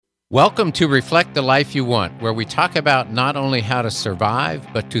Welcome to Reflect the Life You Want, where we talk about not only how to survive,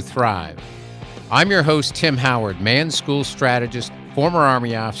 but to thrive. I'm your host, Tim Howard, man school strategist, former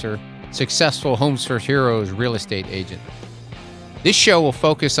Army officer, successful Homes for Heroes real estate agent. This show will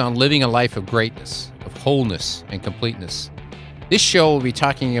focus on living a life of greatness, of wholeness, and completeness. This show will be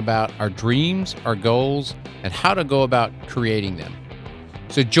talking about our dreams, our goals, and how to go about creating them.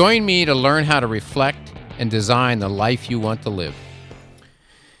 So join me to learn how to reflect and design the life you want to live.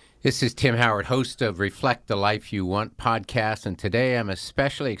 This is Tim Howard, host of Reflect the Life You Want podcast, and today I'm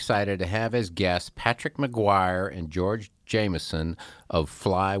especially excited to have as guests Patrick McGuire and George Jameson of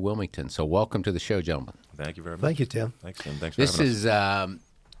Fly Wilmington. So welcome to the show, gentlemen. Thank you very much. Thank you, Tim. Thanks, Tim. Thanks for having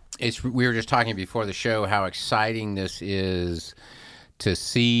us. We were just talking before the show how exciting this is to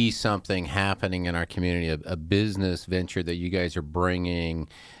see something happening in our community, a business venture that you guys are bringing,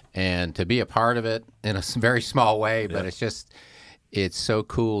 and to be a part of it in a very small way, but it's so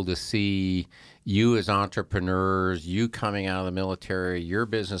cool to see you as entrepreneurs, you coming out of the military, your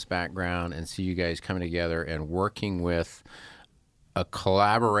business background, and see you guys coming together and working with a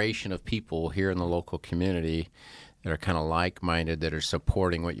collaboration of people here in the local community that are kind of like-minded, that are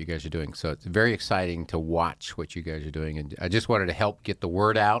supporting what you guys are doing. So it's very exciting to watch what you guys are doing. And I just wanted to help get the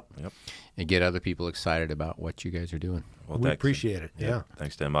word out and get other people excited about what you guys are doing. Well, we appreciate it. Yeah.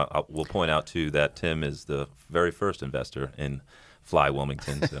 Thanks, Tim. We'll point out, too, that Tim is the very first investor in Fly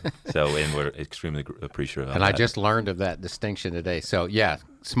Wilmington, and we're extremely appreciative of and that. I just learned of that distinction today. So,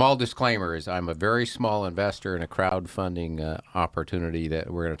 small disclaimer is I'm a very small investor in a crowdfunding opportunity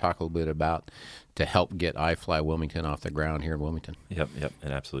that we're going to talk a little bit about to help get iFly Wilmington off the ground here in Wilmington. Yep,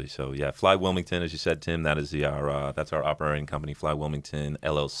 and absolutely. So, Fly Wilmington, as you said, Tim, that is that's our operating company, Fly Wilmington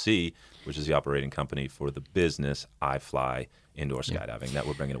LLC, which is the operating company for the business iFly Indoor Skydiving that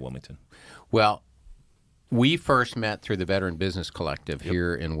we're bringing to Wilmington. Well, we first met through the Veteran Business Collective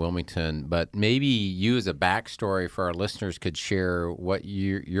here in Wilmington, but maybe you as a backstory for our listeners could share what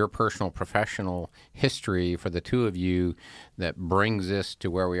your personal professional history for the two of you that brings us to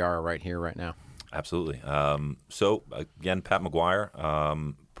where we are right here, right now. Absolutely. So, again, Pat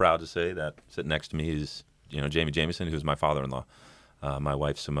McGuire, proud to say that sitting next to me is Jamie Jameson, who's my father-in-law. My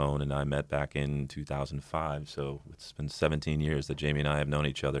wife, Simone, and I met back in 2005, so it's been 17 years that Jamie and I have known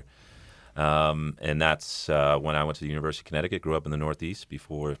each other. And that's when I went to the University of Connecticut, grew up in the Northeast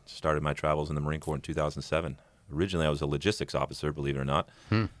before started my travels in the Marine Corps in 2007. Originally, I was a logistics officer, believe it or not,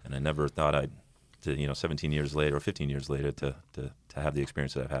 and I never thought I'd, 17 years later or 15 years later to have the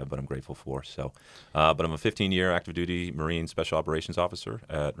experience that I've had, but I'm grateful for. So, but I'm a 15-year active duty Marine Special Operations Officer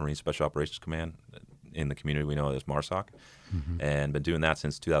at Marine Special Operations Command in the community we know as MARSOC, and been doing that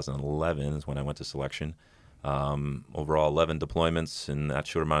since 2011 is when I went to selection. Overall 11 deployments in that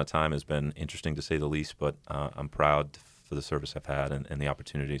short amount of time has been interesting to say the least, but I'm proud for the service I've had and the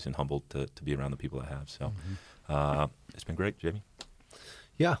opportunities, and humbled to be around the people I have. So it's been great, Jamie.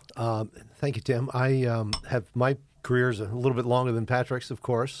 Yeah. Thank you, Tim. I have my career's a little bit longer than Patrick's, of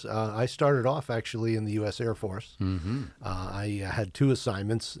course. I started off actually in the U.S. Air Force. I had two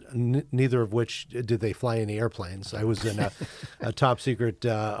assignments, neither of which did they fly any airplanes. I was in a top secret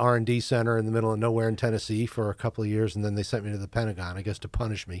R&D center in the middle of nowhere in Tennessee for a couple of years, and then they sent me to the Pentagon, I guess, to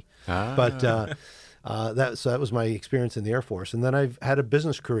punish me. But that was my experience in the Air Force. And then I've had a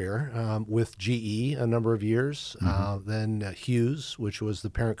business career with GE a number of years, then Hughes, which was the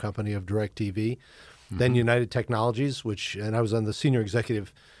parent company of DirecTV, then United Technologies, and I was on the senior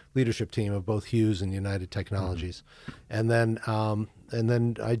executive leadership team of both Hughes and United Technologies. And then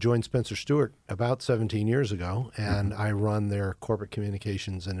I joined Spencer Stuart about 17 years ago, and I run their corporate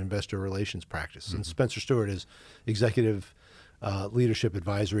communications and investor relations practice. And Spencer Stuart is executive leadership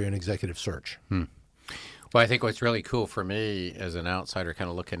advisory and executive search. Well, I think what's really cool for me as an outsider kind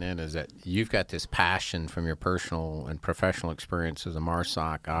of looking in is that you've got this passion from your personal and professional experience as a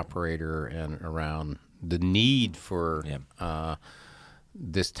MARSOC operator and around the need for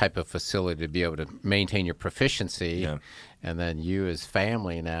this type of facility to be able to maintain your proficiency, and then you as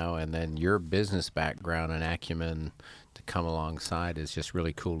family now, and then your business background and acumen to come alongside is just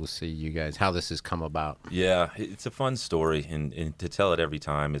really cool to see you guys, how this has come about. Yeah, it's a fun story, and to tell it every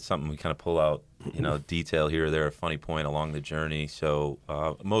time, it's something we kind of pull out, detail here or there, a funny point along the journey. So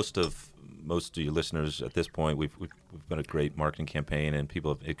most of your listeners at this point, we've been a great marketing campaign, and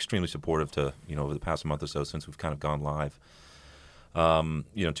people have been extremely supportive to, over the past month or so since we've kind of gone live.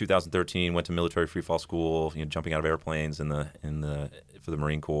 2013, went to military free fall school, jumping out of airplanes for the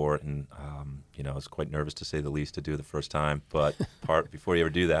Marine Corps, and I was quite nervous, to say the least, to do it the first time. But before you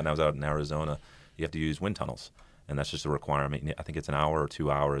ever do that, and I was out in Arizona, you have to use wind tunnels, and that's just a requirement. I think it's an hour or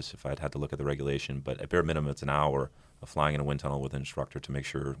 2 hours if I'd had to look at the regulation, but at bare minimum it's an hour flying in a wind tunnel with an instructor to make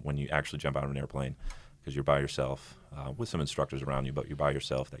sure when you actually jump out of an airplane, because you're by yourself with some instructors around you, but you're by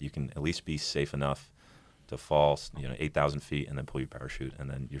yourself, that you can at least be safe enough to fall, 8,000 feet and then pull your parachute, and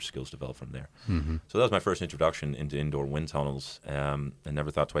then your skills develop from there. So that was my first introduction into indoor wind tunnels, and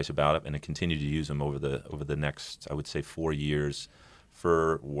never thought twice about it. And I continued to use them over the next, I would say, 4 years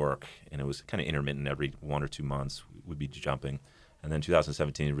for work. And it was kind of intermittent. Every 1 or 2 months we'd be jumping. And then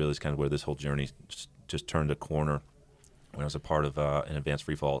 2017 really is kind of where this whole journey just turned a corner, when I was a part of an advanced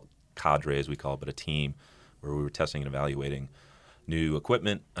freefall cadre, as we call it, but a team where we were testing and evaluating new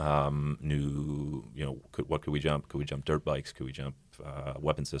equipment, what could we jump? Could we jump dirt bikes? Could we jump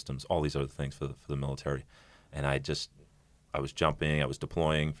weapon systems? All these other things for the military. And I was jumping, I was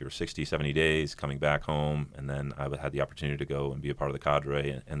deploying for 60, 70 days, coming back home, and then I had the opportunity to go and be a part of the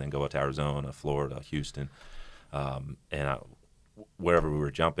cadre, and then go out to Arizona, Florida, Houston, wherever we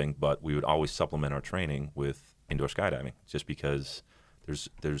were jumping. But we would always supplement our training with indoor skydiving, just because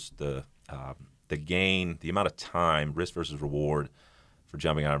there's the gain, the amount of time, risk versus reward for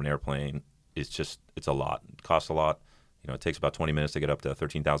jumping out of an airplane it's a lot. It costs a lot. It takes about 20 minutes to get up to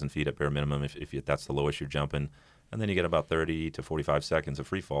 13,000 feet at bare minimum if that's the lowest you're jumping. And then you get about 30 to 45 seconds of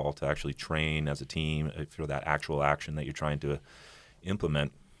free fall to actually train as a team for that actual action that you're trying to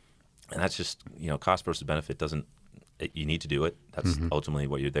implement. And that's just, cost versus benefit you need to do it. That's ultimately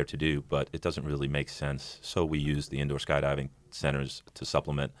what you're there to do, but it doesn't really make sense. So we use the indoor skydiving centers to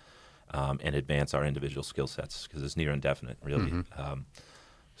supplement and advance our individual skill sets, because it's near indefinite, really.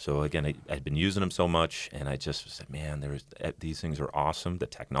 So again, I'd been using them so much, and I just said, man, these things are awesome. The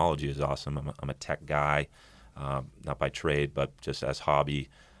technology is awesome. I'm a tech guy, not by trade, but just as hobby,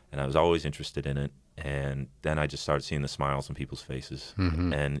 and I was always interested in it. And then I just started seeing the smiles on people's faces.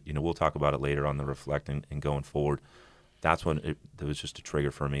 And, we'll talk about it later on the reflecting and going forward. That's when there was just a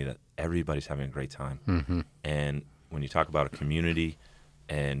trigger for me that everybody's having a great time. And when you talk about a community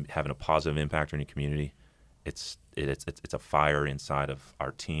and having a positive impact on your community, it's a fire inside of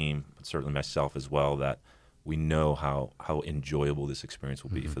our team, but certainly myself as well, that we know how enjoyable this experience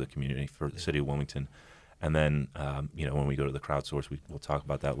will be for the community, for the city of Wilmington. And then, when we go to the crowdsource, we'll talk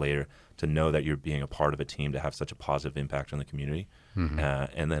about that later, to know that you're being a part of a team, to have such a positive impact on the community,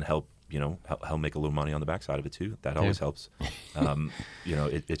 and then help make a little money on the backside of it too. That always helps.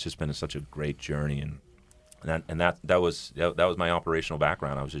 It's just been such a great journey, and that was my operational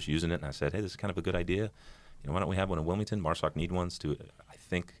background. I was just using it, and I said, hey, this is kind of a good idea. Why don't we have one in Wilmington? MARSOC need ones to, I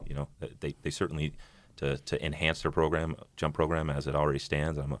think, they certainly to enhance their jump program as it already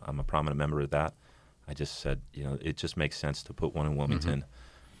stands. I'm a prominent member of that. I just said, it just makes sense to put one in Wilmington.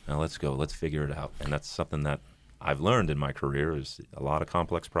 Now let's go. Let's figure it out. And that's something that I've learned in my career, is a lot of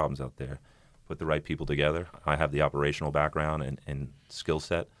complex problems out there. Put the right people together. I have the operational background and skill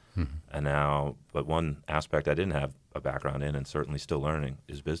set. And now, but one aspect I didn't have a background in, and certainly still learning,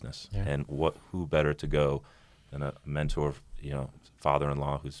 is business. And who better to go than a mentor,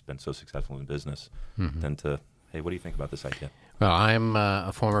 father-in-law who's been so successful in business, than to, hey, what do you think about this idea? Well, I'm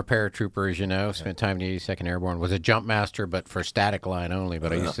a former paratrooper, as you know. Spent time in the 82nd Airborne. Was a jump master, but for static line only.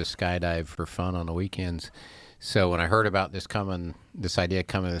 But I used to skydive for fun on the weekends. So when I heard about this idea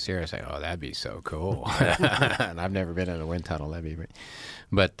coming this year, I said, "Oh, that'd be so cool!" And I've never been in a wind tunnel. That'd be great.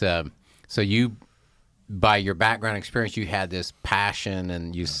 But so you, by your background experience, you had this passion,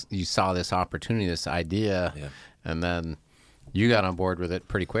 and you saw this opportunity, this idea, and then you got on board with it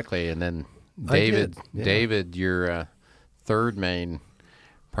pretty quickly. And then David, your third main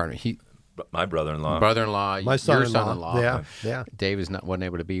partner, my brother-in-law, my your son-in-law. Yeah. Dave wasn't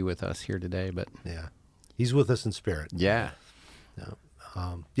able to be with us here today, but he's with us in spirit. Yeah.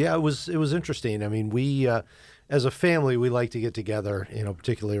 It was interesting. I mean, we as a family, we like to get together,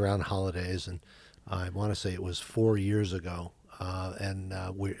 particularly around holidays, and I want to say it was 4 years ago, and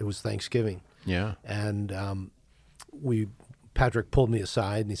it was Thanksgiving. Yeah. And Patrick pulled me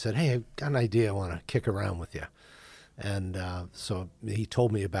aside and he said, "Hey, I've got an idea I want to kick around with you." And so he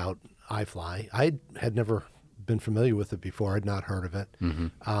told me about iFly. I had never been familiar with it before. I'd not heard of it.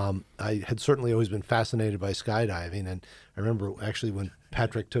 I had certainly always been fascinated by skydiving, and I remember actually when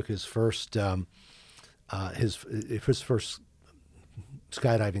Patrick took his first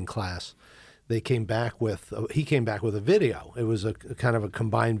skydiving class, he came back with a video. It was a kind of a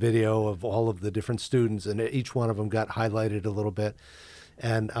combined video of all of the different students, and each one of them got highlighted a little bit.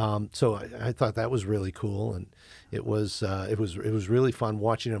 And so I thought that was really cool, and it was really fun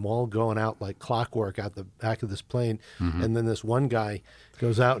watching them all going out like clockwork out the back of this plane. And then this one guy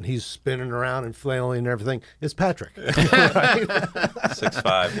goes out and he's spinning around and flailing and everything. It's Patrick.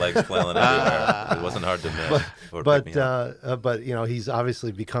 6'5", legs flailing everywhere. It wasn't hard to miss. But you know, he's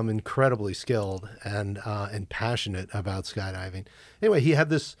obviously become incredibly skilled and passionate about skydiving. Anyway, he had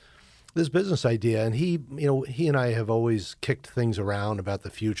this business idea, and he and I have always kicked things around about the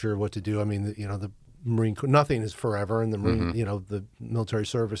future, what to do. I mean, the Marine Corps, nothing is forever, and the Marine, the military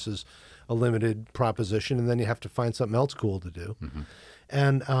service is a limited proposition, and then you have to find something else cool to do.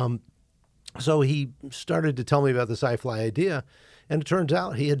 And so he started to tell me about this iFly idea, and it turns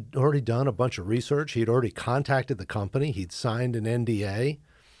out he had already done a bunch of research. He had already contacted the company. He'd signed an NDA.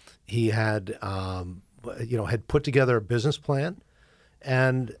 He had, had put together a business plan.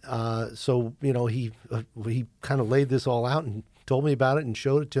 And so, he kind of laid this all out and told me about it and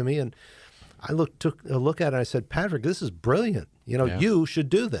showed it to me. And I took a look at it and I said, Patrick, this is brilliant. You should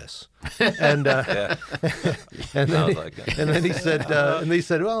do this. And and then he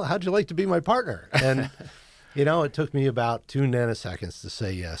said, well, how'd you like to be my partner? And it took me about 2 nanoseconds to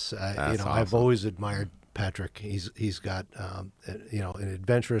say yes. Awesome. I've always admired Patrick. He's got an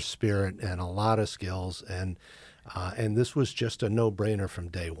adventurous spirit and a lot of skills, and this was just a no-brainer from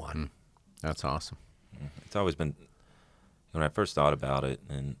day one. That's awesome. It's always been, when I first thought about it,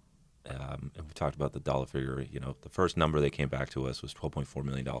 and we talked about the dollar figure, the first number they came back to us was $12.4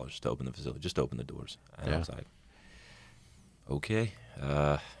 million to open the facility, just to open the doors. And I was like, okay.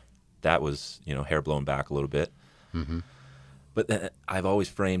 That was, hair blown back a little bit. But then I've always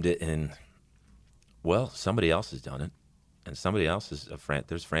framed it in, well, somebody else has done it. And somebody else is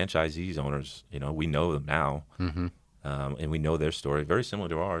there's franchisees, owners, we know them now, and we know their story, very similar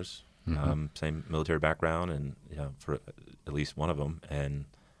to ours, same military background, and for at least one of them, and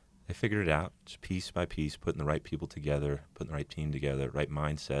they figured it out, just piece by piece, putting the right people together, putting the right team together, right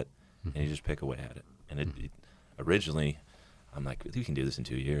mindset, and you just pick away at it. And it originally, I'm like, you can do this in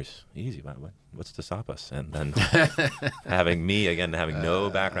 2 years, easy. What's to stop us? And then having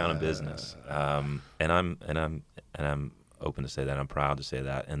no background in business, and I'm open to say that. I'm proud to say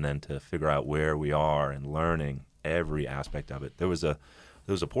that. And then to figure out where we are and learning every aspect of it. There was a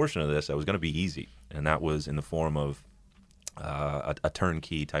portion of this that was going to be easy, and that was in the form of a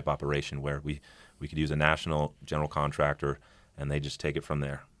turnkey type operation where we could use a national general contractor, and they just take it from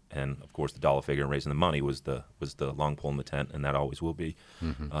there. And of course, the dollar figure and raising the money was the long pole in the tent, and that always will be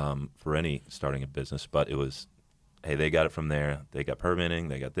for any starting a business. But it was, hey, they got it from there. They got permitting.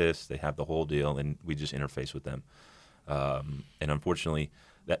 They got this. They have the whole deal, and we just interface with them. And unfortunately,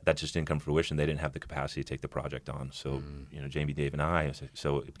 that just didn't come to fruition. They didn't have the capacity to take the project on. So, Jamie, Dave, and I,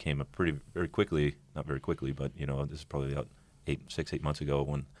 so it became very quickly, not very quickly, but, this is probably about 8 months ago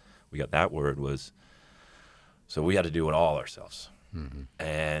when we got that word was, so we had to do it all ourselves.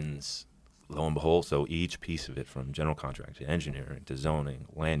 And lo and behold, so each piece of it, from general contract to engineering to zoning,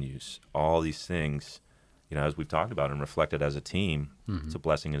 land use, all these things, as we've talked about and reflected as a team, it's a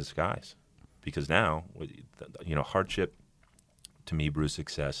blessing in disguise. Because now, hardship to me brews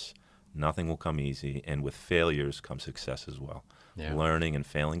success. Nothing will come easy, and with failures comes success as well. Yeah. Learning and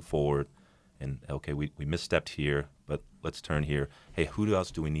failing forward, and okay, we misstepped here, but let's turn here. Hey, who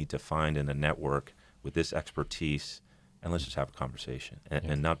else do we need to find in the network with this expertise? And let's just have a conversation,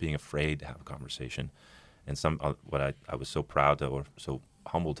 and not being afraid to have a conversation. And what I was so proud to, or so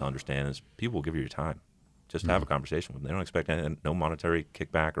humbled to understand, is people will give you your time. Just have a conversation with them. They don't expect no monetary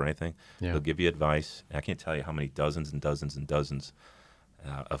kickback or anything. Yeah. They'll give you advice. I can't tell you how many dozens and dozens and dozens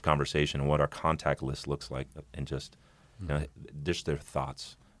of conversation and what our contact list looks like, and just just their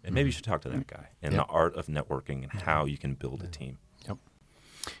thoughts. And maybe you should talk to that guy, and the art of networking and how you can build a team. Yep.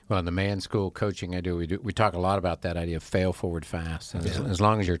 Well, in the man school coaching I do, we talk a lot about that idea of fail forward fast. And as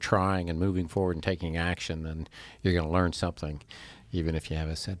long as you're trying and moving forward and taking action, then you're going to learn something, even if you have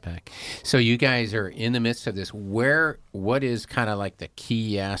a setback. So you guys are in the midst of this. What is kind of like the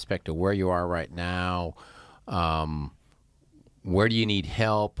key aspect of where you are right now? Where do you need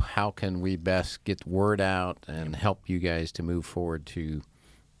help? How can we best get the word out and help you guys to move forward to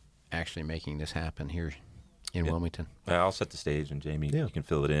actually making this happen here in Wilmington? I'll set the stage, and Jamie, you can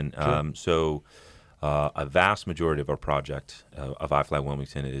fill it in. Sure. A vast majority of our project of iFly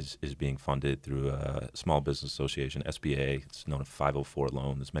Wilmington is being funded through a Small Business Association, SBA. It's known as 504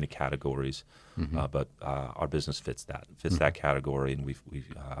 loan. There's many categories, but our business fits that category, and we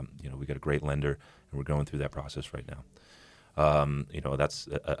got a great lender, and we're going through that process right now. That's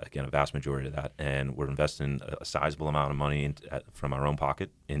again a vast majority of that, and we're investing a sizable amount of money from our own pocket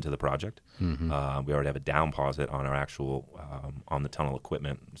into the project. We already have a down deposit on our actual on the tunnel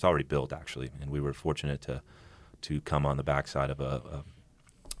equipment. It's already built actually, and we were fortunate to come on the backside of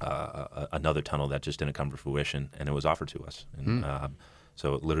another tunnel that just didn't come to fruition, and it was offered to us. And,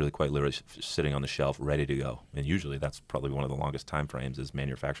 so quite literally sitting on the shelf, ready to go. And usually that's probably one of the longest time frames is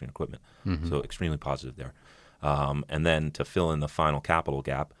manufacturing equipment. So extremely positive there. And then to fill in the final capital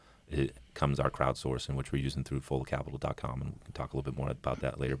gap, it comes our crowdsourcing, which we're using through FoloCapital.com, and we can talk a little bit more about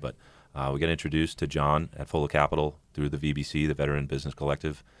that later. But we got introduced to John at Folo Capital through the VBC, the Veteran Business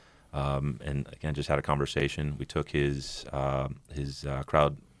Collective, and again just had a conversation. We took his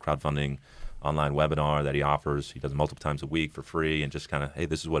crowdfunding online webinar that he offers. He does it multiple times a week for free, and just kind of, hey,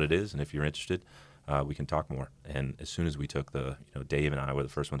 this is what it is, and if you're interested, we can talk more. And as soon as we took Dave and I were the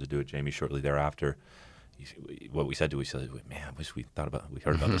first ones to do it. Jamie shortly thereafter. What we said to, we said, man, I wish we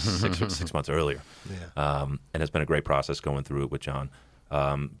heard about this 6 months earlier. Yeah. And it's been a great process going through it with John.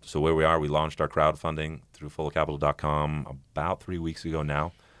 So where we are, we launched our crowdfunding through FoloCapital.com about 3 weeks ago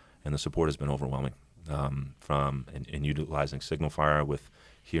now, and the support has been overwhelming from utilizing Signal Fire with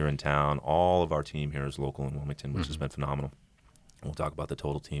here in town. All of our team here is local in Wilmington, which has been phenomenal. We'll talk about the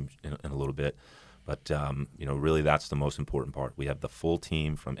total team in a little bit. But, really that's the most important part. We have the full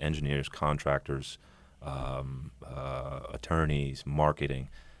team from engineers, contractors, attorneys, marketing.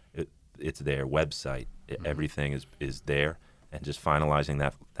 It's their website. Everything is there, and just finalizing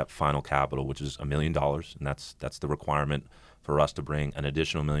that final capital, which is $1 million, and that's the requirement for us to bring an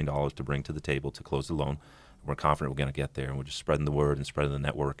additional $1 million to bring to the table to close the loan. We're confident we're going to get there, and we're just spreading the word and spreading the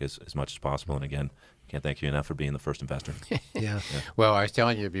network as much as possible. And again, can't thank you enough for being the first investor. Yeah. Well, I was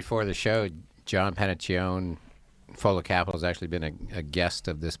telling you before the show, John Panaccione, Folo Capital, has actually been a guest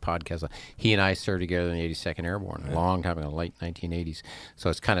of this podcast. He and I served together in the 82nd Airborne a long time ago, late 1980s. So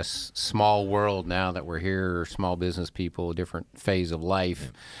it's kind of small world now that we're here, small business people, different phase of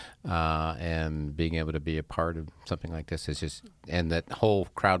life, and being able to be a part of something like this is just, and that whole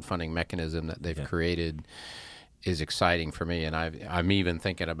crowdfunding mechanism that they've created is exciting for me. And I'm even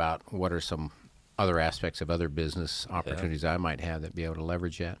thinking about what are some other aspects of other business opportunities I might have that be able to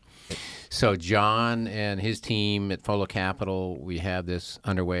leverage that. So John and his team at Folo Capital, we have this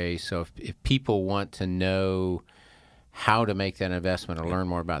underway. So if people want to know how to make that investment or learn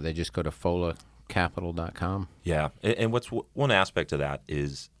more about it, they just go to FoloCapital.com. Yeah, and what's one aspect of that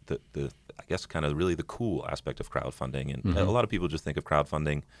is the I guess kind of really the cool aspect of crowdfunding. And a lot of people just think of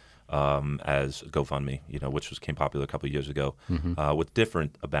crowdfunding as GoFundMe, which came popular a couple of years ago. What's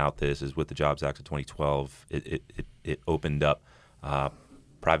different about this is with the Jobs Act of 2012, it opened up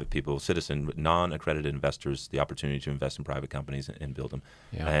private people, non-accredited investors, the opportunity to invest in private companies and build them.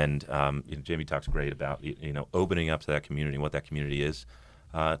 Yeah. And Jamie talks great about opening up to that community, what that community is,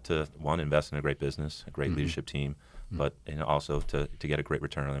 to invest in a great business, a great leadership team, but also to get a great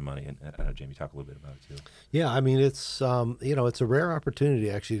return on their money. And I know Jamie talk a little bit about it too. Yeah, I mean it's it's a rare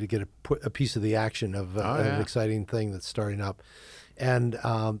opportunity actually to get a piece of the action of an exciting thing that's starting up, and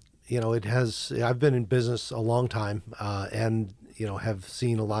it has. I've been in business a long time, and have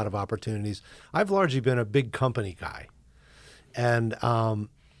seen a lot of opportunities. I've largely been a big company guy, and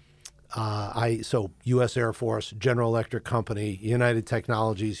so U.S. Air Force, General Electric Company, United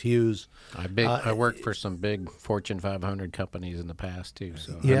Technologies, Hughes. I worked for some big Fortune 500 companies in the past too,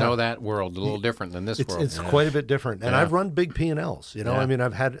 so I know that world a little different than this world. It's quite a bit different, and I've run big P&Ls. I mean,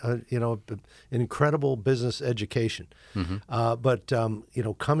 I've had an incredible business education, but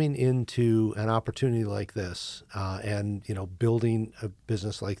coming into an opportunity like this and building a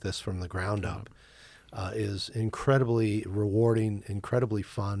business like this from the ground up is incredibly rewarding, incredibly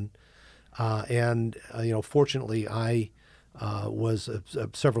fun. Fortunately, I was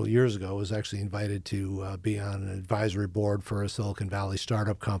several years ago was actually invited to be on an advisory board for a Silicon Valley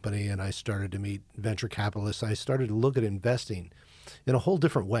startup company, and I started to meet venture capitalists. I started to look at investing in a whole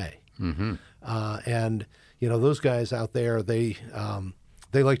different way. And those guys out there, they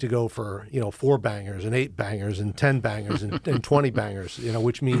like to go for 4 bangers and 8 bangers and 10 bangers and 20 bangers,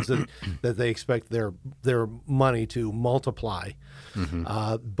 which means that they expect their money to multiply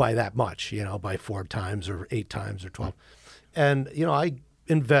by that much, by 4 times or 8 times or 12. And I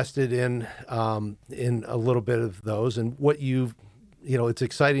invested in a little bit of those, and it's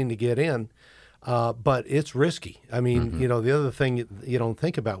exciting to get in, but it's risky. I mean, the other thing you don't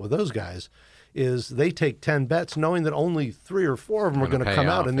think about with those guys is they take 10 bets knowing that only 3 or 4 of them are going to come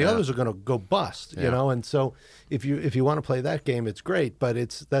out and the others are going to go bust, and so if you want to play that game, it's great, but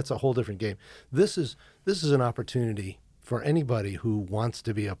that's a whole different game. This is an opportunity for anybody who wants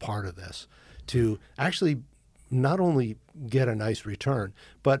to be a part of this to actually not only get a nice return,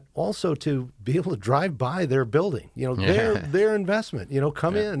 but also to be able to drive by their building, their investment,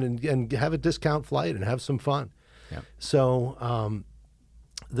 come in and have a discount flight and have some fun. Yeah. So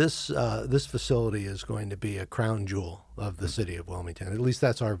this facility is going to be a crown jewel of the city of Wilmington. At least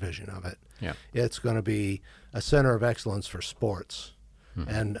that's our vision of it. Yeah. It's going to be a center of excellence for sports,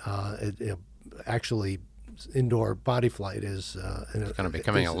 and actually, indoor body flight is it's going to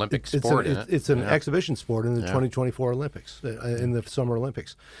become an Olympic sport. It's an exhibition sport in the 2024 Olympics, in the Summer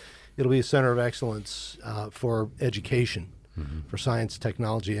Olympics. It'll be a center of excellence for education, for science,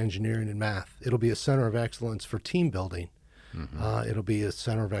 technology, engineering, and math. It'll be a center of excellence for team building. It'll be a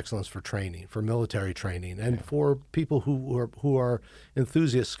center of excellence for training, for military training, and for people who are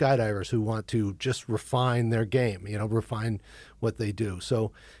enthusiast skydivers who want to just refine their game, refine what they do.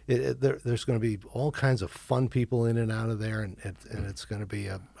 So there's going to be all kinds of fun people in and out of there, and it's going to be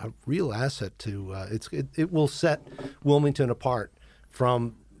a real asset to it will set Wilmington apart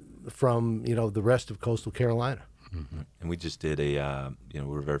from the rest of coastal Carolina. And we just did we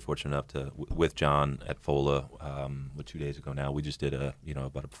were very fortunate enough to, with John at FOLA, 2 days ago now, we just did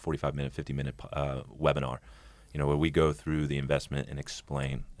about a 45-minute, 50-minute webinar, where we go through the investment and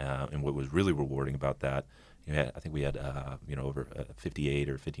explain. And what was really rewarding about that, I think we had, over 58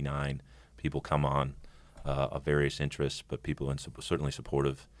 or 59 people come on of various interests, but people certainly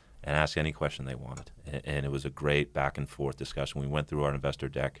supportive and ask any question they wanted. And it was a great back and forth discussion. We went through our investor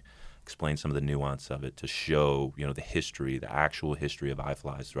deck, explain some of the nuance of it to show, the history, the actual history of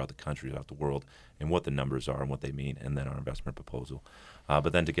iFlies throughout the country, throughout the world, and what the numbers are and what they mean, and then our investment proposal.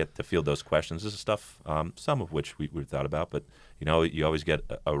 But then to get to field those questions, this is stuff, some of which we've thought about, but, you always get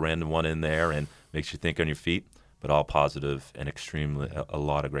a random one in there and makes you think on your feet, but all positive and extremely, a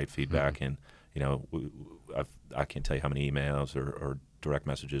lot of great feedback. And, I can't tell you how many emails or direct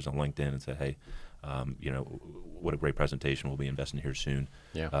messages on LinkedIn and say, hey, what a great presentation. We'll be investing here soon.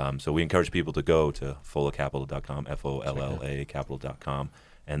 Yeah. So we encourage people to go to FOLAcapital.com, FOLLA capital.com,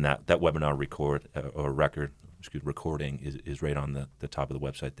 and that webinar recording is right on the top of the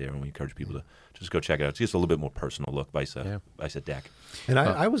website there, and we encourage people to just go check it out. It's just a little bit more personal look by a deck. And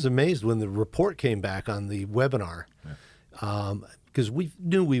I was amazed when the report came back on the webinar, because we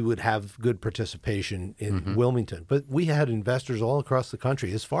knew we would have good participation in Wilmington, but we had investors all across the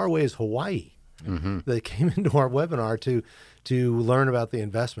country, as far away as Hawaii. They came into our webinar to learn about the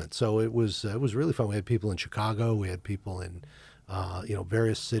investment. So it was really fun. We had people in Chicago, we had people in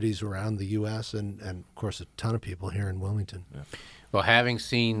various cities around the U.S., and of course a ton of people here in Wilmington. Yeah. Well, having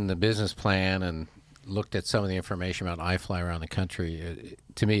seen the business plan and looked at some of the information about iFly around the country,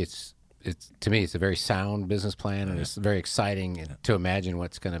 to me it's a very sound business plan, and it's very exciting to imagine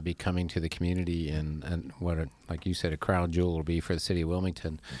what's going to be coming to the community, and what, like you said, a crown jewel will be for the city of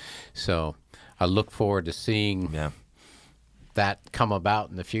Wilmington. So I look forward to seeing that come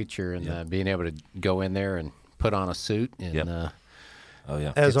about in the future, and being able to go in there and put on a suit and.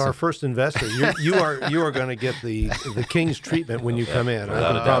 As our first investor, you are going to get the king's treatment when you come in.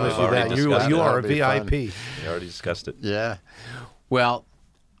 I can promise you that. You are a VIP. We already discussed it. Yeah. Well,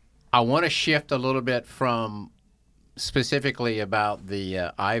 I want to shift a little bit from specifically about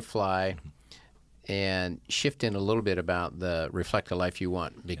the iFly and shift in a little bit about the Reflect the Life You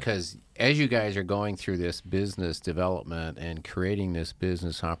Want, because as you guys are going through this business development and creating this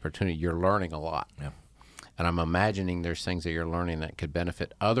business opportunity, you're learning a lot. Yeah. And I'm imagining there's things that you're learning that could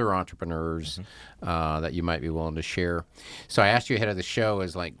benefit other entrepreneurs that you might be willing to share. So I asked you ahead of the show,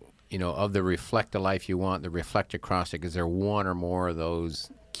 is like, of the Reflect the Life You Want, the Reflect Across It, is there one or more of those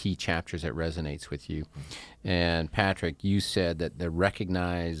key chapters that resonates with you? And Patrick, you said that the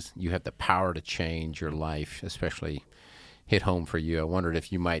recognize you have the power to change your life, especially hit home for you. I wondered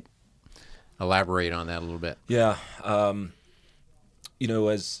if you might elaborate on that a little bit. Yeah.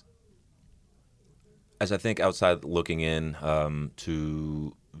 As I think outside looking in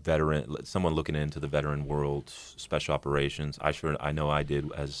to someone looking into the veteran world, special operations, I know I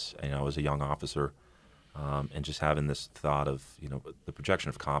did as I was a young officer. And just having this thought of, the projection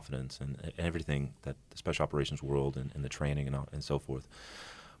of confidence and everything that the special operations world and the training and so forth,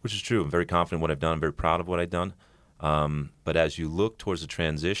 which is true. I'm very confident in what I've done. I'm very proud of what I've done. But as you look towards the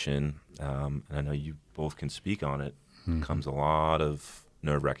transition, and I know you both can speak on it, comes a lot of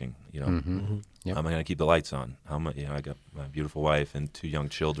nerve-wracking. Yep. How am I going to keep the lights on? I got my beautiful wife and 2 young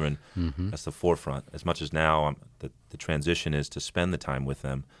children. That's the forefront. As much as now the transition is to spend the time with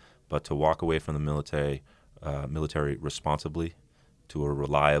them, but to walk away from the military responsibly, to a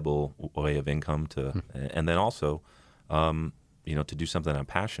reliable way of income, and then also, to do something I'm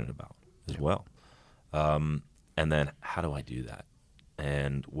passionate about as well. And then how do I do that?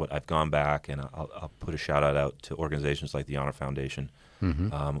 And what I've gone back, and I'll put a shout out to organizations like the Honor Foundation,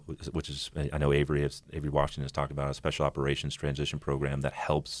 which is, I know Avery Washington has talked about a special operations transition program that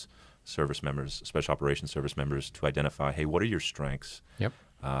helps service members, special operations service members, to identify, hey, what are your strengths? Yep.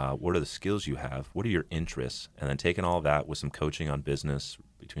 What are the skills you have? What are your interests? And then taking all that with some coaching on business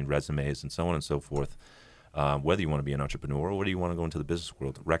between resumes and so on and so forth, whether you want to be an entrepreneur or whether you want to go into the business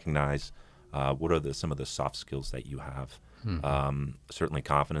world, recognize what are some of the soft skills that you have. Certainly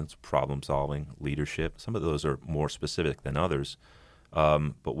confidence, problem solving, leadership. Some of those are more specific than others.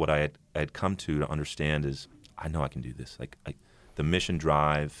 But what I had come to understand is I know I can do this. Like the mission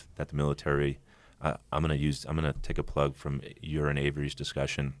drive that the military, I'm going to take a plug from your and Avery's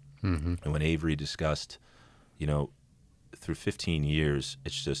discussion. And when Avery discussed, through 15 years,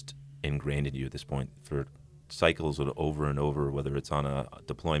 it's just ingrained in you at this point for cycles of over and over, whether it's on a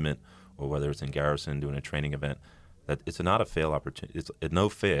deployment or whether it's in garrison doing a training event, that it's not a fail opportunity. It's a no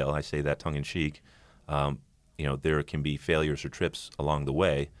fail. I say that tongue in cheek. There can be failures or trips along the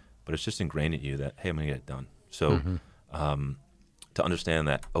way, but it's just ingrained in you that, hey, I'm going to get it done. So to understand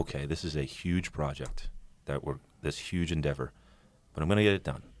that, okay, this is a huge project, this huge endeavor, but I'm going to get it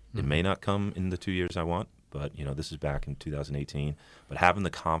done. It may not come in the 2 years I want, but this is back in 2018. But having the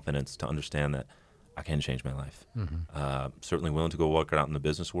confidence to understand that I can change my life. Certainly willing to go work out in the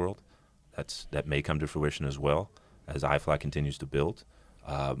business world. That may come to fruition as well as iFly continues to build.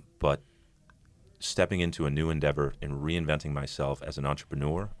 But stepping into a new endeavor and reinventing myself as an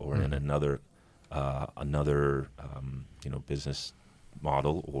entrepreneur or in another business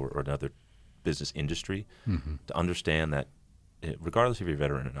model or another business industry, to understand that regardless if you're a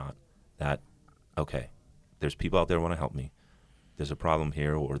veteran or not, that, okay, there's people out there who want to help me. There's a problem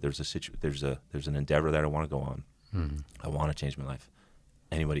here, or there's an endeavor that I want to go on. I want to change my life.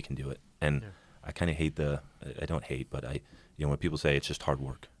 Anybody can do it. And I kind of hate I don't hate, but when people say it's just hard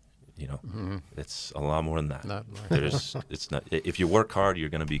work, it's a lot more than that. It's not. If you work hard, you're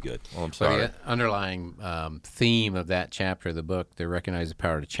going to be good. Well, I'm sorry. But the underlying theme of that chapter of the book, the Recognize the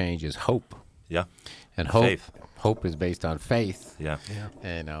Power to Change, is hope. Yeah. And hope. Faith. Hope is based on faith. Yeah.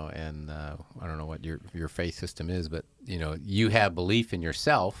 And I don't know what your faith system is, but you have belief in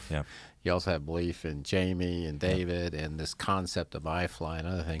yourself. Yeah. You also have belief in Jamie and David and this concept of iFly and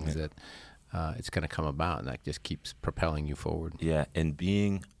other things that it's going to come about, and that just keeps propelling you forward. Yeah, and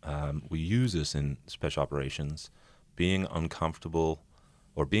we use this in special operations, being uncomfortable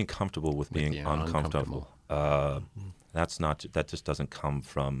or being comfortable with being uncomfortable. That just doesn't come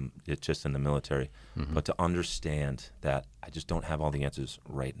from it just in the military, but to understand that I just don't have all the answers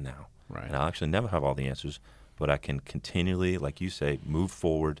right now. Right. And I'll actually never have all the answers, but I can continually, like you say, move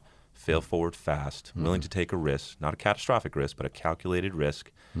forward, fail forward fast, willing to take a risk, not a catastrophic risk, but a calculated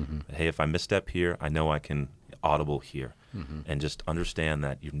risk. Hey, if I misstep here, I know I can audible here. And just understand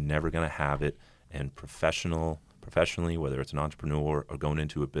that you're never going to have it. And professionally, whether it's an entrepreneur or going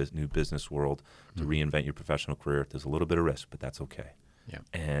into a new business world to reinvent your professional career, there's a little bit of risk, but that's okay. Yeah.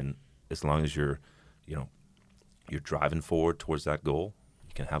 And as long as you're driving forward towards that goal,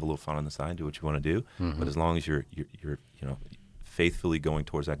 you can have a little fun on the side, do what you want to do. But as long as you're faithfully going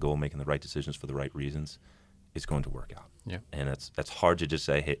towards that goal, making the right decisions for the right reasons, it's going to work out. Yeah. And that's hard to just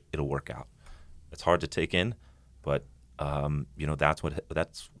say, hey, it'll work out. It's hard to take in, but that's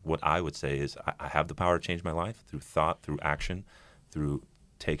what I would say is I have the power to change my life through thought, through action, through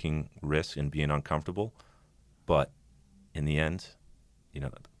taking risks and being uncomfortable. But in the end,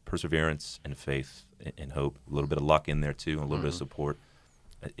 perseverance and faith and hope, a little bit of luck in there too, and a little bit of support,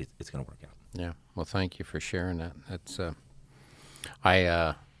 it's going to work out. Yeah. Well, thank you for sharing that. That's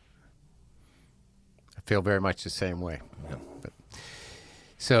I feel very much the same way. Yeah.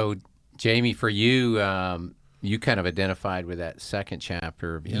 So, Jamie, for you, you kind of identified with that second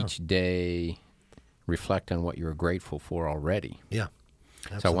chapter of each day reflect on what you're grateful for already. Yeah.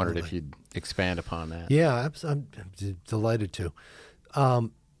 Absolutely. So I wondered if you'd expand upon that. Yeah, I'm delighted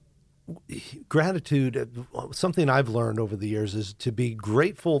to. Gratitude, something I've learned over the years is to be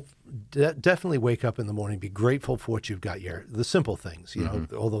grateful. Definitely wake up in the morning, be grateful for what you've got, the simple things,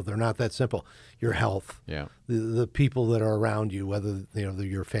 although they're not that simple. Your health, the people that are around you, whether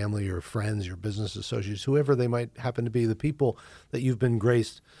your family, your friends, your business associates, whoever they might happen to be, the people that you've been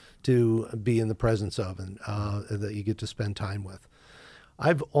graced to be in the presence of and that you get to spend time with.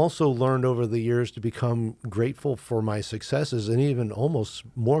 I've also learned over the years to become grateful for my successes and even almost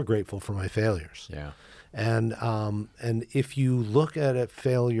more grateful for my failures. Yeah. And if you look at a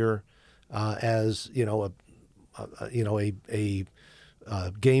failure as a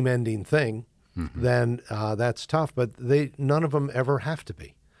game-ending thing, then that's tough. But none of them ever have to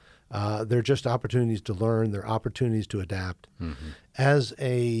be. They're just opportunities to learn. They're opportunities to adapt. As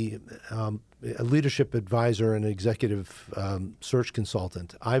a leadership advisor and executive search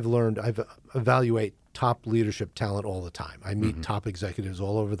consultant, I've evaluate top leadership talent all the time. I meet top executives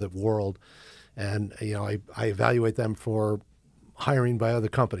all over the world, and I evaluate them for hiring by other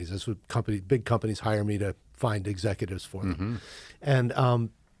companies. That's what big companies hire me to find executives for them. And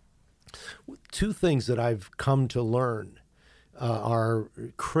two things that I've come to learn are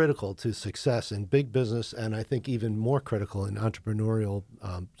critical to success in big business, and I think even more critical in entrepreneurial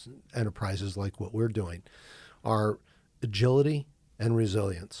enterprises like what we're doing, are agility and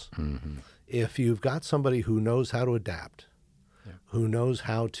resilience. If you've got somebody who knows how to adapt, who knows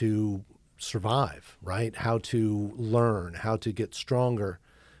how to survive, right? How to learn, how to get stronger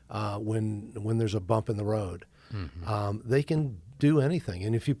when there's a bump in the road, they can do anything.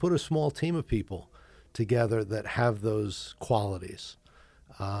 And if you put a small team of people together that have those qualities,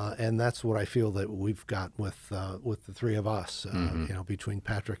 and that's what I feel that we've got with the three of us, between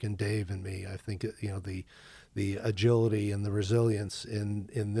Patrick and Dave and me. I think the agility and the resilience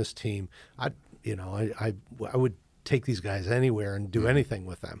in this team. I would take these guys anywhere and do anything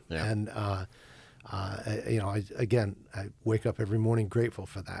with them. And I wake up every morning grateful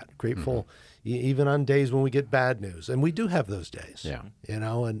for that. Grateful, even on days when we get bad news, and we do have those days.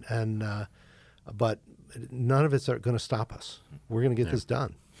 But none of it's going to stop us. We're going to get this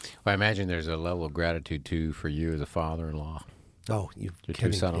done. Well, I imagine there's a level of gratitude too for you as a father-in-law. Oh, your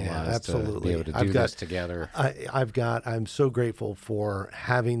two son-in-laws, absolutely. To be able to do this together. I'm so grateful for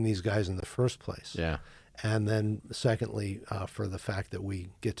having these guys in the first place. Yeah. And then secondly, for the fact that we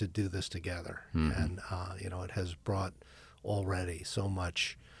get to do this together. And, it has brought already so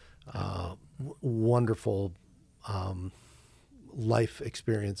much wonderful life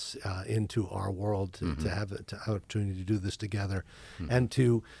experience into our world to have the opportunity to do this together. And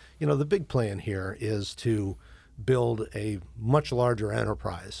to, the big plan here is to build a much larger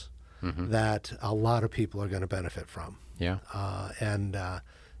enterprise that a lot of people are going to benefit from. Yeah. And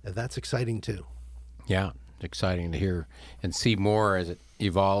that's exciting too. Yeah, exciting to hear and see more as it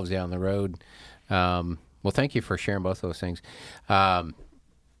evolves down the road. Well, thank you for sharing both those things.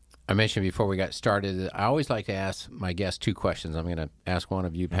 I mentioned before we got started, I always like to ask my guests two questions. I'm going to ask one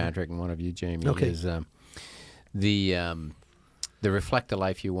of you, Patrick, and one of you, Jamie. Okay. Is the Reflect the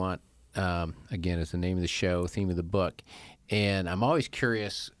Life You Want, again, is the name of the show, theme of the book. And I'm always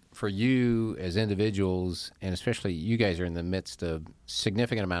curious for you as individuals, and especially you guys are in the midst of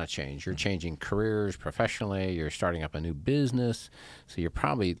significant amount of change. You're changing careers professionally. You're starting up a new business. So you're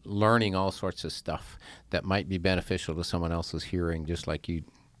probably learning all sorts of stuff that might be beneficial to someone else's hearing, just like you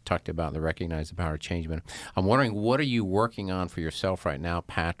talked about the Recognize the Power of Change. I'm wondering, what are you working on for yourself right now,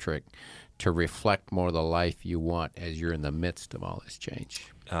 Patrick, to reflect more the life you want as you're in the midst of all this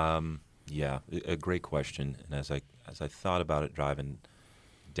change? Yeah, a great question. And as I thought about it driving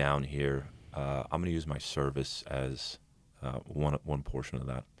down here, I'm going to use my service as one portion of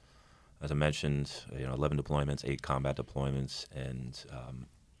that. As I mentioned, 11 deployments, 8 combat deployments, and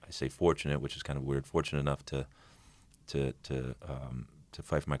I say fortunate, which is kind of weird. Fortunate enough to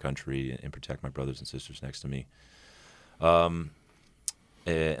fight for my country and protect my brothers and sisters next to me. I'm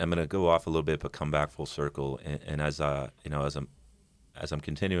going to go off a little bit, but come back full circle. And as I'm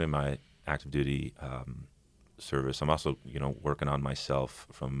continuing my active duty service, I'm also working on myself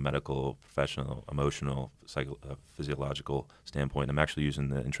from a medical, professional, emotional, physiological standpoint. I'm actually using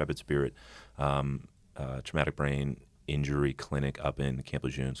the Intrepid Spirit traumatic brain injury clinic up in Camp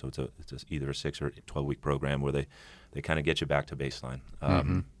Lejeune. So it's either a 6 or 12-week program where they kind of get you back to baseline.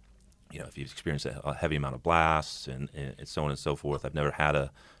 If you've experienced a heavy amount of blasts and so on and so forth. I've never had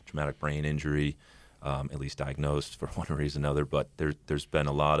a traumatic brain injury, at least diagnosed for one reason or another, but there's been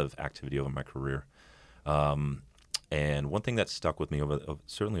a lot of activity over my career. And one thing that stuck with me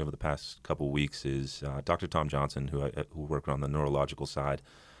certainly over the past couple of weeks is Dr. Tom Johnson, who worked on the neurological side,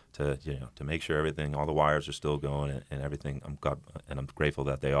 to make sure everything, all the wires are still going and everything. I'm grateful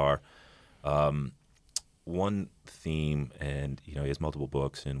that they are. One theme, and he has multiple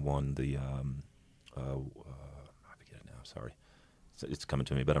books, and one I forget it now. Sorry, it's coming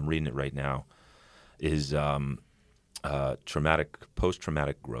to me, but I'm reading it right now. Is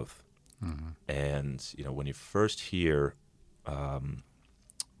post-traumatic growth. And when you first hear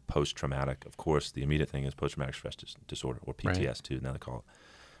post-traumatic, of course, the immediate thing is post-traumatic stress disorder, or PTS too. Now they call it.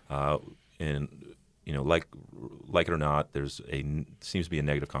 And like it or not, seems to be a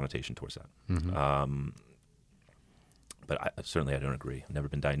negative connotation towards that. But certainly I don't agree. I've never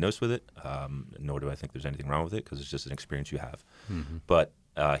been diagnosed with it, nor do I think there's anything wrong with it, because it's just an experience you have. But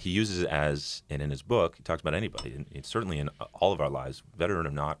he uses it as, and in his book, he talks about anybody, and it's certainly in all of our lives, veteran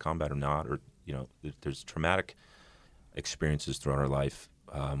or not, combat or not, or there's traumatic experiences throughout our life,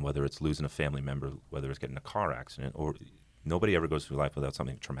 whether it's losing a family member, whether it's getting in a car accident, or nobody ever goes through life without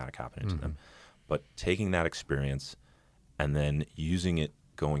something traumatic happening to them. But taking that experience and then using it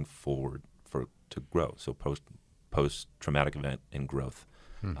going forward to grow, so post traumatic event and growth,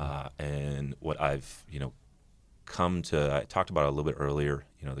 and what I've come to, I talked about it a little bit earlier,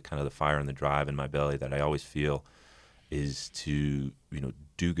 the kind of the fire and the drive in my belly that I always feel is to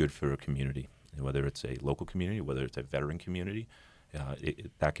do good for a community, and whether it's a local community, whether it's a veteran community,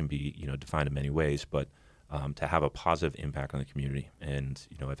 that can be defined in many ways, but to have a positive impact on the community. And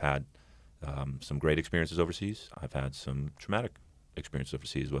I've had some great experiences overseas. I've had some traumatic experiences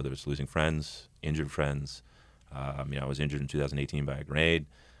overseas, whether it's losing friends, injured friends. I was injured in 2018 by a grenade,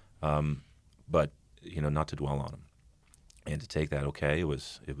 but not to dwell on them, and to take that. Okay, it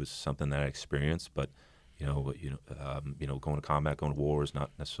was something that I experienced, but going to combat, going to war is not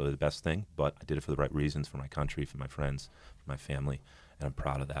necessarily the best thing, but I did it for the right reasons, for my country, for my friends, for my family, and I'm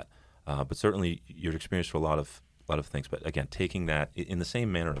proud of that. But certainly, you're experienced for a lot of things. But again, taking that in the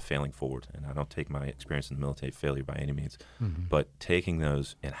same manner of failing forward, and I don't take my experience in the military failure by any means, but taking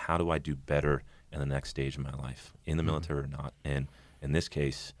those and how do I do better in the next stage of my life, in the military or not. And in this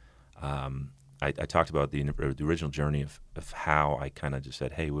case, I talked about the original journey of how I kind of just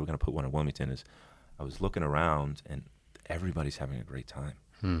said, hey, we're going to put one in Wilmington. Is I was looking around and everybody's having a great time.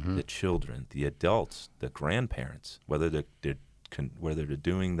 The children, the adults, the grandparents, whether they're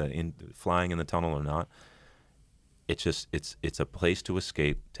doing flying in the tunnel or not. It's a place to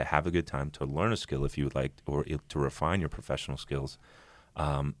escape, to have a good time, to learn a skill if you would like, or to refine your professional skills.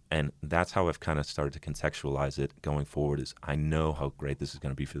 And that's how I've kind of started to contextualize it going forward. Is I know how great this is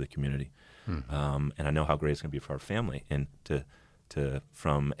going to be for the community, and I know how great it's going to be for our family. And to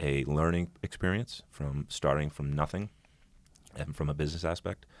from a learning experience, from starting from nothing, and from a business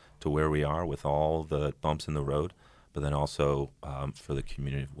aspect to where we are with all the bumps in the road, but then also for the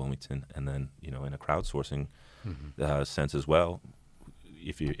community of Wilmington, and then in a crowdsourcing sense as well.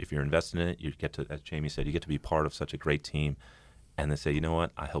 If you're invested in it, you get to, as Jamie said, you get to be part of such a great team, and then say, you know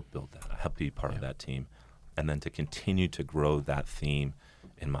what, I helped build that. I helped be part of that team, and then to continue to grow that theme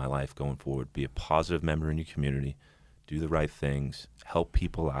in my life going forward. Be a positive member in your community, do the right things, help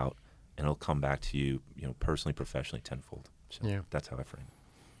people out, and it'll come back to you, personally, professionally, tenfold. So that's how I frame it.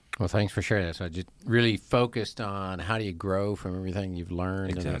 Well, thanks for sharing that. So I just really focused on how do you grow from everything you've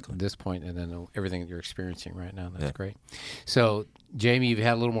learned at this point, and then everything that you're experiencing right now. That's great. So, Jamie, you've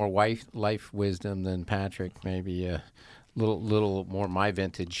had a little more life wisdom than Patrick, maybe a little more my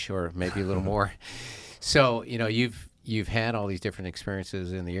vintage, or maybe a little more. So, you've had all these different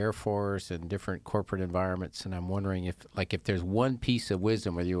experiences in the Air Force and different corporate environments, and I'm wondering if there's one piece of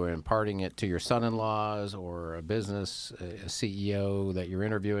wisdom, whether you were imparting it to your son-in-laws or a business, a CEO that you're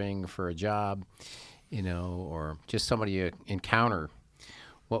interviewing for a job, or just somebody you encounter,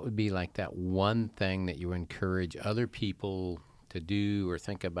 what would be like that one thing that you encourage other people to do or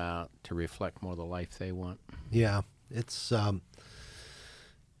think about to reflect more the life they want? Yeah, it's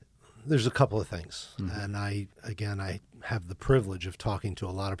there's a couple of things, and I have the privilege of talking to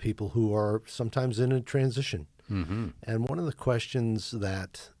a lot of people who are sometimes in a transition. And one of the questions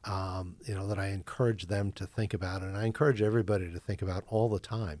that that I encourage them to think about, and I encourage everybody to think about all the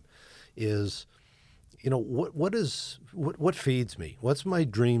time, is what feeds me? What's my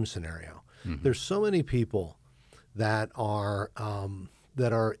dream scenario? There's so many people that are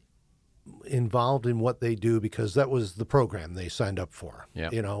involved in what they do because that was the program they signed up for,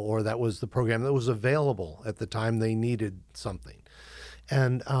 or that was the program that was available at the time they needed something.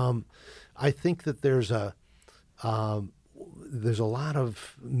 And I think that there's a lot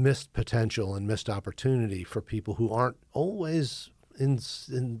of missed potential and missed opportunity for people who aren't always in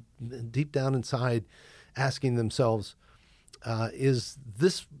deep down inside asking themselves, is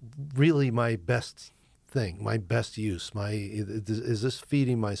this really my best thing, my best use, is this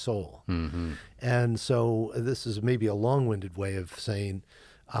feeding my soul? And so this is maybe a long-winded way of saying,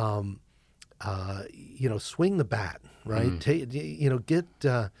 swing the bat, right?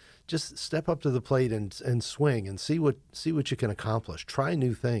 Just step up to the plate and swing and see what you can accomplish. Try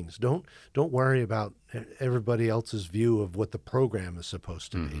new things. Don't worry about everybody else's view of what the program is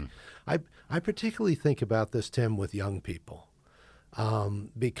supposed to be. I particularly think about this, Tim, with young people,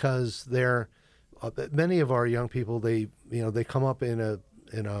 because many of our young people, they come up in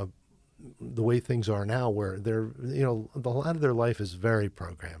the way things are now, where a lot of their life is very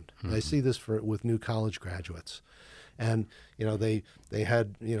programmed. I see this with new college graduates, and they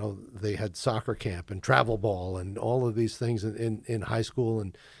had they had soccer camp and travel ball and all of these things in high school,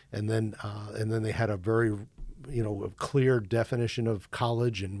 and then they had a very a clear definition of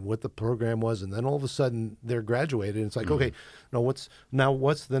college and what the program was, and then all of a sudden they're graduated, and it's like, okay, what's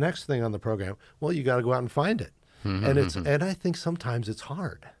the next thing on the program? Well, you got to go out and find it, and I think sometimes it's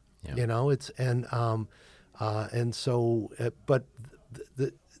hard, but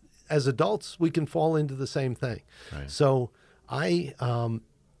as adults we can fall into the same thing. Right. So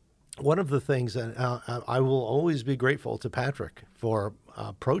one of the things, and I will always be grateful to Patrick for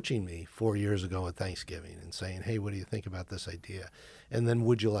approaching me 4 years ago at Thanksgiving and saying, hey, what do you think about this idea? And then,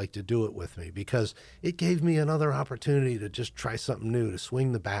 would you like to do it with me? Because it gave me another opportunity to just try something new, to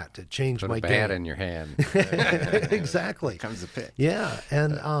swing the bat, to change my game. Put a bat in your hand. Exactly. Comes the pitch. Yeah,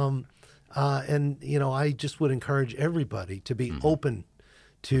 and I just would encourage everybody to be open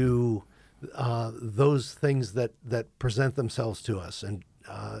to those things that present themselves to us, and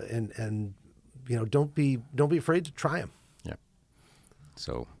don't be afraid to try them. Yep.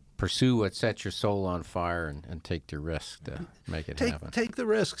 So pursue what sets your soul on fire, and take the risk to make it happen. Take the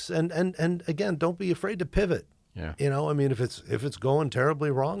risks, and again, don't be afraid to pivot. Yeah. I mean, if it's going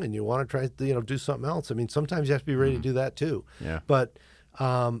terribly wrong and you want to try to do something else, I mean, sometimes you have to be ready to do that too. Yeah. But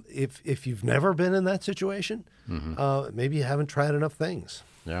if you've never been in that situation, maybe you haven't tried enough things.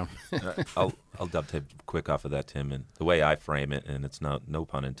 Yeah. I'll dovetail quick off of that, Tim, and the way I frame it, and it's no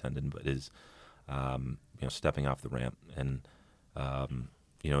pun intended, but is stepping off the ramp, and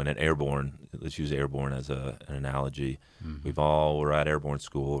in an airborne, let's use airborne as an analogy. We're at airborne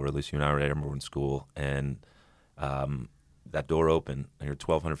school, or at least you and I were at airborne school, and that door opened, and you're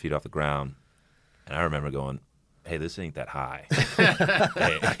 1,200 feet off the ground, and I remember going, hey, this ain't that high.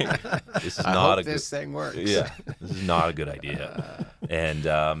 Hey, this is not a good this thing works. Yeah, this is not a good idea. And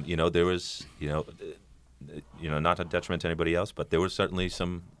there was, not a detriment to anybody else, but there was certainly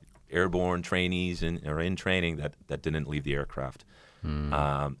some airborne trainees in training that didn't leave the aircraft.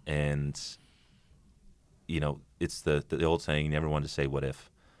 And it's the old saying, you never want to say what if.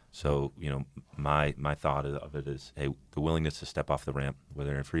 So, my thought of it is, hey, the willingness to step off the ramp,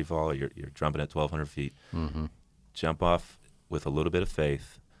 whether in free fall or you're jumping at 1,200 feet, jump off with a little bit of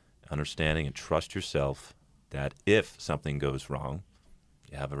faith, understanding, and trust yourself that if something goes wrong,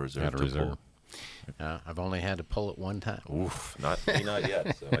 you have a reserve to pull. I've only had to pull it one time. Oof, not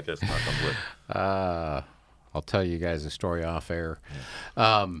yet. So I guess knock on wood. I'll tell you guys a story off air.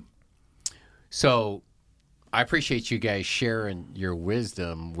 So I appreciate you guys sharing your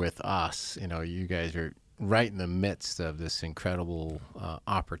wisdom with us. You guys are right in the midst of this incredible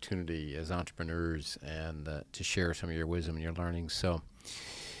opportunity as entrepreneurs, and to share some of your wisdom and your learnings. So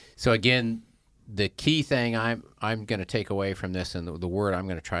again, the key thing I'm going to take away from this, and the word I'm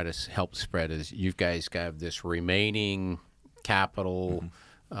going to try to help spread, is you guys got this remaining capital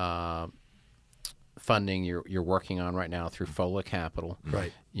funding you're working on right now through FOLA Capital.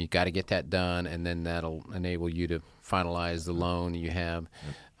 Right. You got to get that done, and then that'll enable you to finalize the loan you have.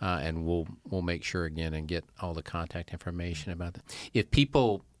 And we'll make sure again and get all the contact information about that. If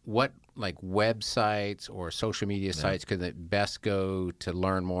people, what websites or social media sites could they best go to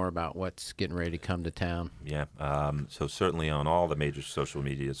learn more about what's getting ready to come to town? Yeah. So certainly on all the major social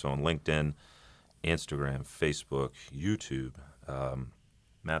media. So on LinkedIn, Instagram, Facebook, YouTube.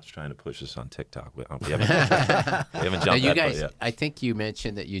 Matt's trying to push us on TikTok, but we haven't jumped now, you that guys, yet. I think you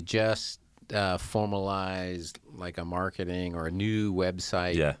mentioned that you just formalized like a marketing or a new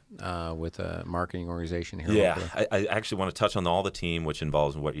website with a marketing organization here. Yeah, I actually want to touch on all the team, which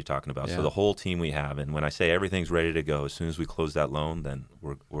involves what you're talking about. Yeah. So the whole team we have, and when I say everything's ready to go, as soon as we close that loan, then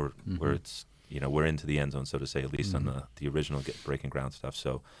we're into the end zone, so to say, at least on the original breaking ground stuff.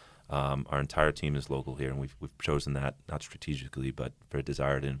 So our entire team is local here, and we've chosen that not strategically, but for a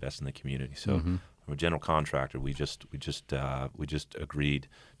desire to invest in the community. So we're a general contractor. We just agreed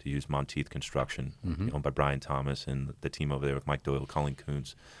to use Monteith Construction, owned by Brian Thomas, and the team over there with Mike Doyle, Colin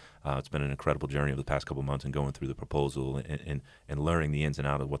Coons. It's been an incredible journey over the past couple of months, and going through the proposal and learning the ins and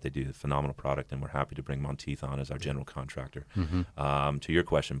outs of what they do. A phenomenal product, and we're happy to bring Monteith on as our general contractor. To your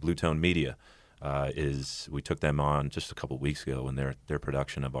question, Blue Tone Media. We took them on just a couple of weeks ago in their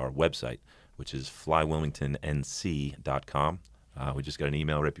production of our website, which is flywilmingtonnc.com. We just got an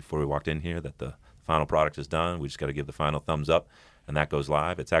email right before we walked in here that the final product is done. We just got to give the final thumbs up, and that goes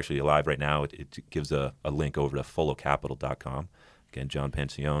live. It's actually live right now. It gives a link over to folocapital.com. Again, John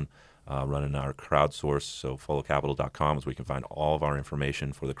Pancione running our crowdsource. So folocapital.com is where you can find all of our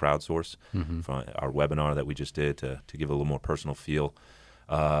information for the crowdsource, from our webinar that we just did to give it a little more personal feel.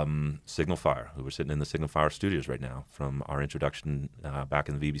 Signal Fire, who we're sitting in the Signal Fire studios right now from our introduction back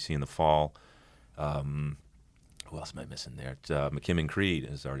in the VBC in the fall. who else am I missing there? It's, McKim & Creed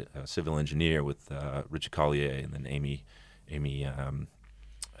is our civil engineer with Richard Collier, and then Amy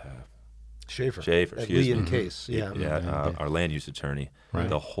Schaefer. Excuse Lee me. and Case. Yeah. Our land use attorney. Right.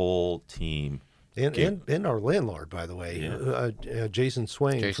 The whole team. And our landlord, by the way, Jason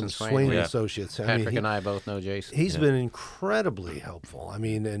Swain from Swain Yeah. Associates. Patrick and I both know Jason. He's been incredibly helpful. I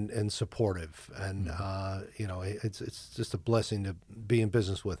mean, and supportive, and it's just a blessing to be in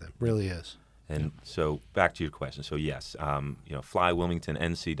business with him. Really is. And so back to your question. So yes,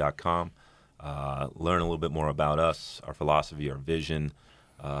 flywilmingtonnc.com. Learn a little bit more about us, our philosophy, our vision,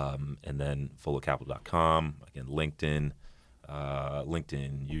 and then fullofcapital.com. Again, LinkedIn,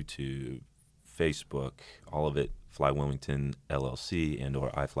 YouTube, Facebook, all of it. Fly Wilmington LLC and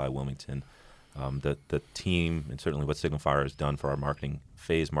or I Fly Wilmington. The team and certainly what Signal Fire has done for our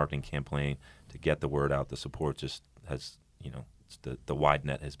phase marketing campaign to get the word out. The support just has the wide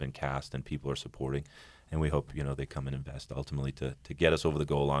net has been cast and people are supporting, and we hope they come and invest ultimately to get us over the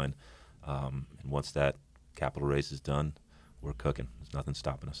goal line. And once that capital raise is done, we're cooking. There's nothing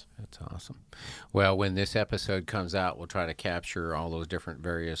stopping us. That's awesome. Well, when this episode comes out, we'll try to capture all those different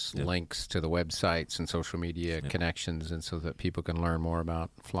various links to the websites and social media connections, and so that people can learn more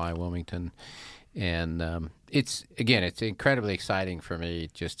about Fly Wilmington. And it's incredibly exciting for me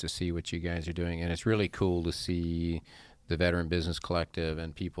just to see what you guys are doing, and it's really cool to see the Veteran Business Collective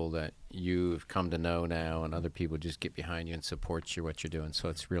and people that you've come to know now, and other people just get behind you and support you what you're doing. So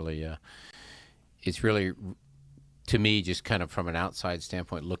it's really to me, just kind of from an outside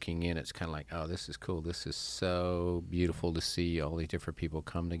standpoint looking in, it's kind of like, oh, this is cool. This is so beautiful to see all these different people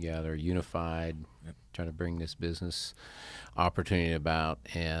come together, unified, trying to bring this business opportunity about,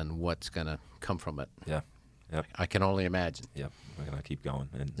 and what's going to come from it. Yeah. Yep. I can only imagine. Yep. We're going to keep going.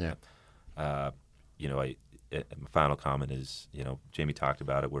 And, Yeah. my final comment is, Jamie talked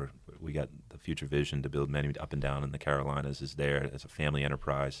about it, we got the future vision to build many up and down in the Carolinas is there as a family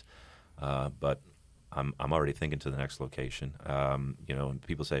enterprise. But I'm already thinking to the next location. And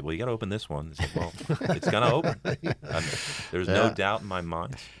people say, well, you got to open this one. It's like, well, it's going to open. There's no doubt in my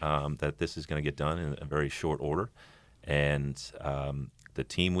mind that this is going to get done in a very short order. And the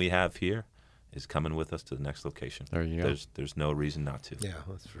team we have here is coming with us to the next location. There you go. There's no reason not to. Yeah,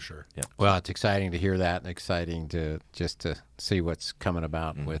 that's for sure. Yeah. Well, it's exciting to hear that, and exciting to see what's coming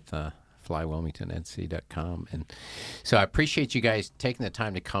about with flywilmingtonnc.com. And so I appreciate you guys taking the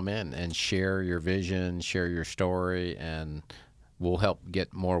time to come in and share your vision, share your story, and we'll help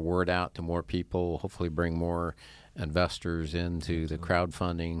get more word out to more people, hopefully bring more investors into the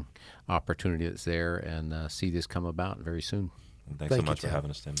crowdfunding opportunity that's there, and see this come about very soon. And thanks so much for having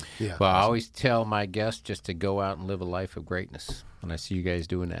us, Tim. Yeah. Well, I always tell my guests just to go out and live a life of greatness, and I see you guys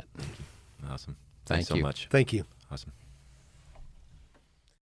doing that. Awesome. Thank Thanks so you. much. Thank you. Awesome.